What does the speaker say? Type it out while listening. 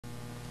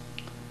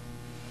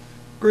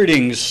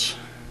Greetings.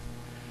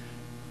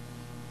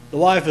 The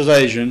wife is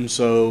Asian,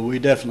 so we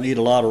definitely eat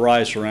a lot of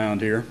rice around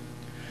here.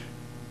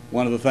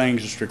 One of the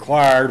things that's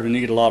required when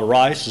you eat a lot of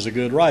rice is a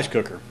good rice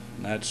cooker.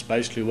 That's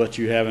basically what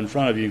you have in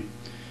front of you.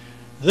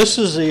 This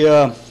is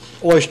the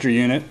Oster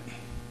unit.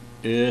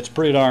 It's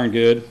pretty darn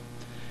good,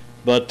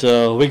 but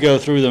we go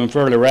through them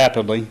fairly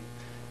rapidly.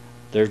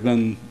 There's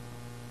been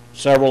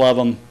several of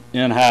them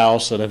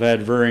in-house that have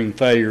had varying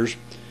failures,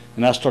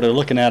 and I started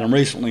looking at them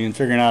recently and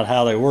figuring out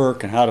how they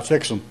work and how to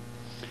fix them.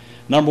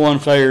 Number one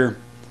failure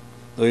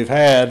that we've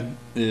had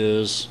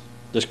is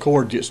this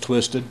cord gets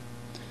twisted.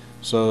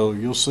 So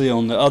you'll see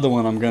on the other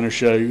one I'm going to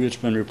show you, it's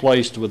been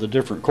replaced with a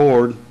different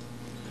cord.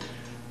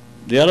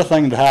 The other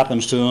thing that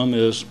happens to them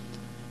is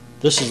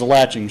this is the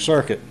latching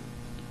circuit.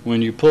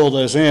 When you pull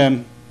this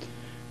in,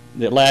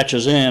 it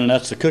latches in, and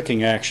that's the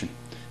cooking action.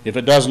 If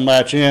it doesn't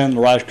latch in, the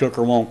rice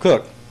cooker won't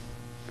cook.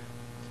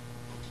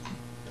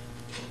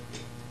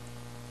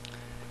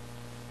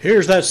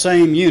 Here's that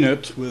same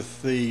unit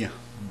with the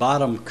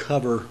bottom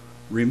cover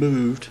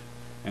removed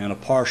and a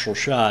partial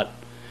shot.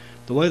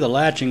 The way the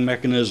latching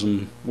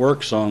mechanism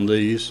works on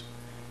these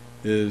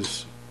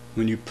is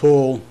when you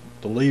pull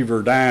the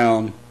lever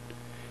down,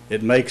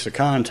 it makes a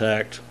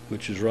contact,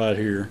 which is right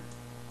here.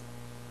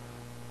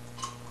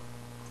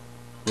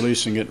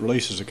 Releasing it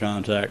releases a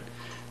contact.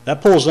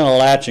 That pulls in a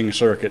latching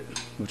circuit,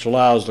 which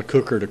allows the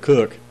cooker to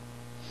cook.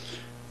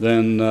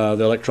 Then the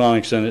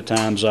electronics in it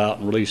times out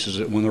and releases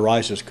it when the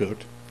rice is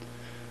cooked.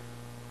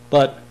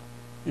 But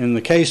in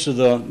the case of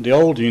the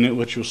old unit,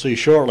 which you'll see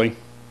shortly,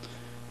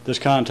 this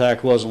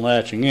contact wasn't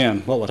latching in.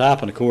 What would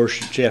happen, of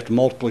course, is you have to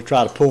multiply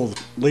try to pull the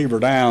lever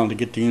down to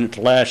get the unit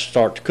to latch,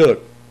 start to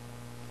cook.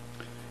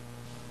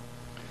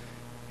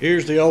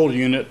 Here's the old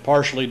unit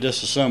partially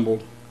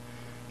disassembled,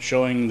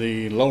 showing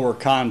the lower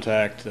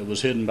contact that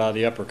was hidden by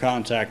the upper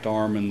contact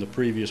arm in the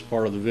previous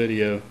part of the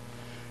video.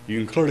 You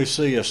can clearly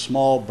see a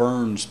small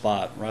burn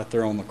spot right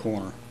there on the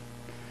corner.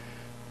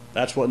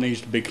 That's what needs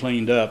to be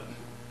cleaned up,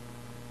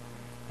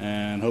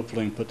 and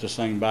hopefully put this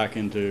thing back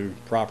into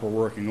proper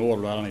working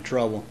order without any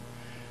trouble.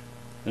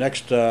 The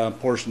next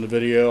portion of the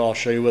video, I'll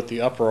show you what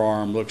the upper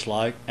arm looks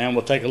like, and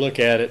we'll take a look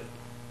at it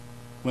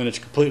when it's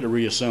completely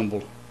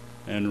reassembled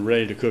and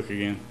ready to cook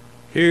again.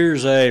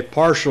 Here's a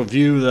partial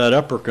view of that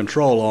upper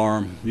control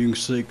arm. You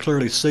can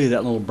clearly see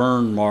that little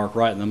burn mark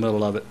right in the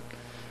middle of it.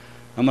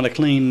 I'm going to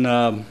clean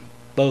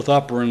both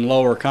upper and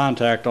lower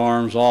contact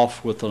arms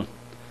off with a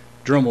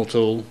Dremel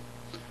tool,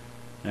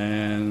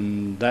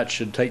 and that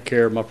should take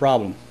care of my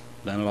problem.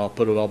 Then I'll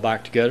put it all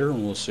back together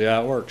and we'll see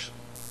how it works.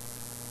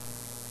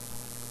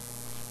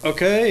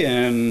 Okay,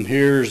 and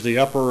here's the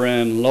upper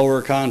and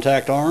lower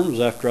contact arms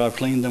after I've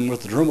cleaned them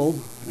with the Dremel,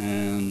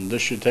 and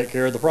this should take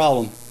care of the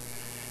problem.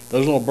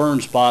 Those little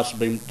burn spots would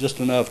be just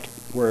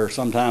enough where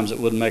sometimes it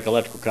wouldn't make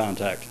electrical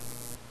contact.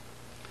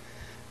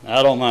 Now,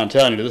 I don't mind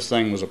telling you, this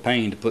thing was a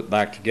pain to put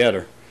back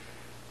together.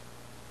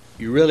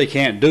 You really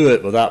can't do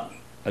it without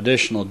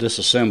additional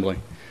disassembly.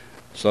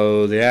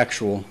 So the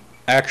actual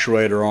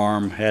actuator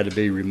arm had to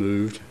be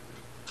removed,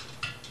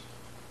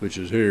 which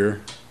is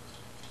here,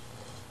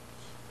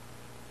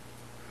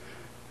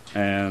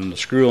 and the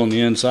screw on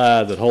the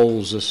inside that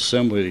holds this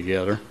assembly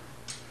together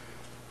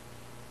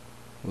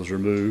was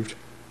removed.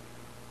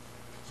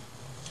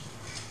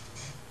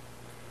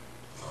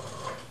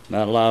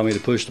 That allowed me to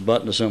push the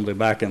button assembly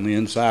back in the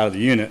inside of the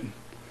unit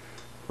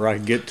where I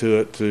could get to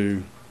it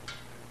to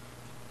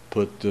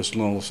put this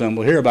little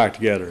assembly here back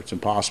together. It's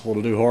impossible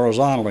to do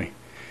horizontally,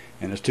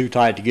 and it's too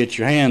tight to get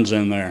your hands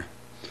in there.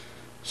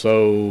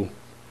 So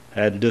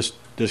I had to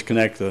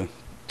disconnect the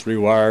 3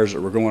 wires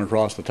that were going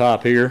across the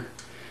top here,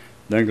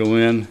 then go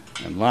in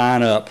and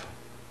line up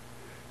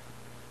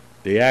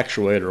the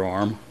actuator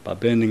arm by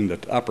bending the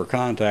upper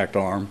contact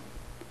arm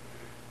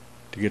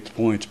to get the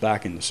points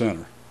back in the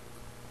center.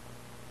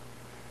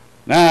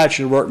 Now it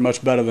should work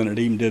much better than it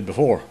even did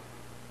before.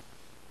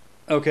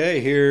 Okay,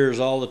 here's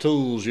all the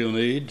tools you'll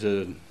need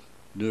to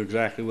do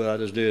exactly what I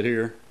just did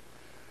here.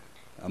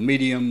 A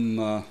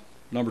medium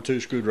number 2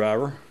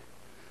 screwdriver,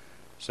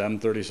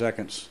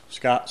 7/32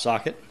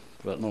 socket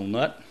for that little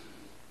nut.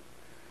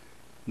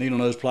 Needle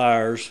nose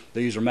pliers.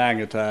 These are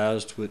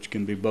magnetized, which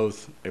can be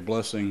both a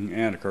blessing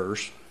and a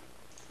curse.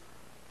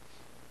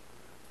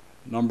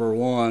 Number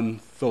 1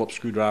 Phillips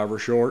screwdriver,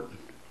 short,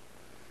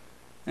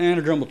 and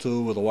a Dremel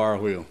tool with a wire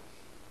wheel.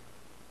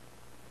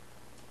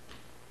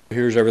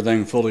 Here's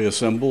everything fully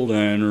assembled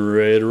and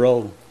ready to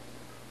roll.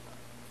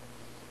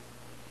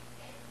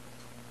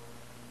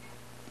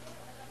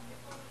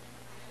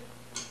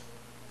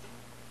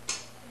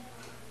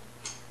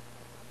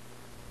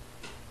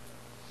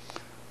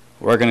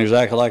 Working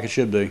exactly like it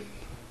should be.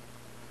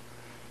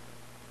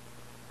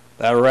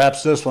 That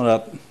wraps this one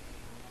up.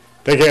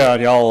 Take care,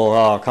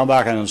 y'all. Come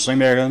back and see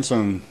me again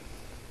soon.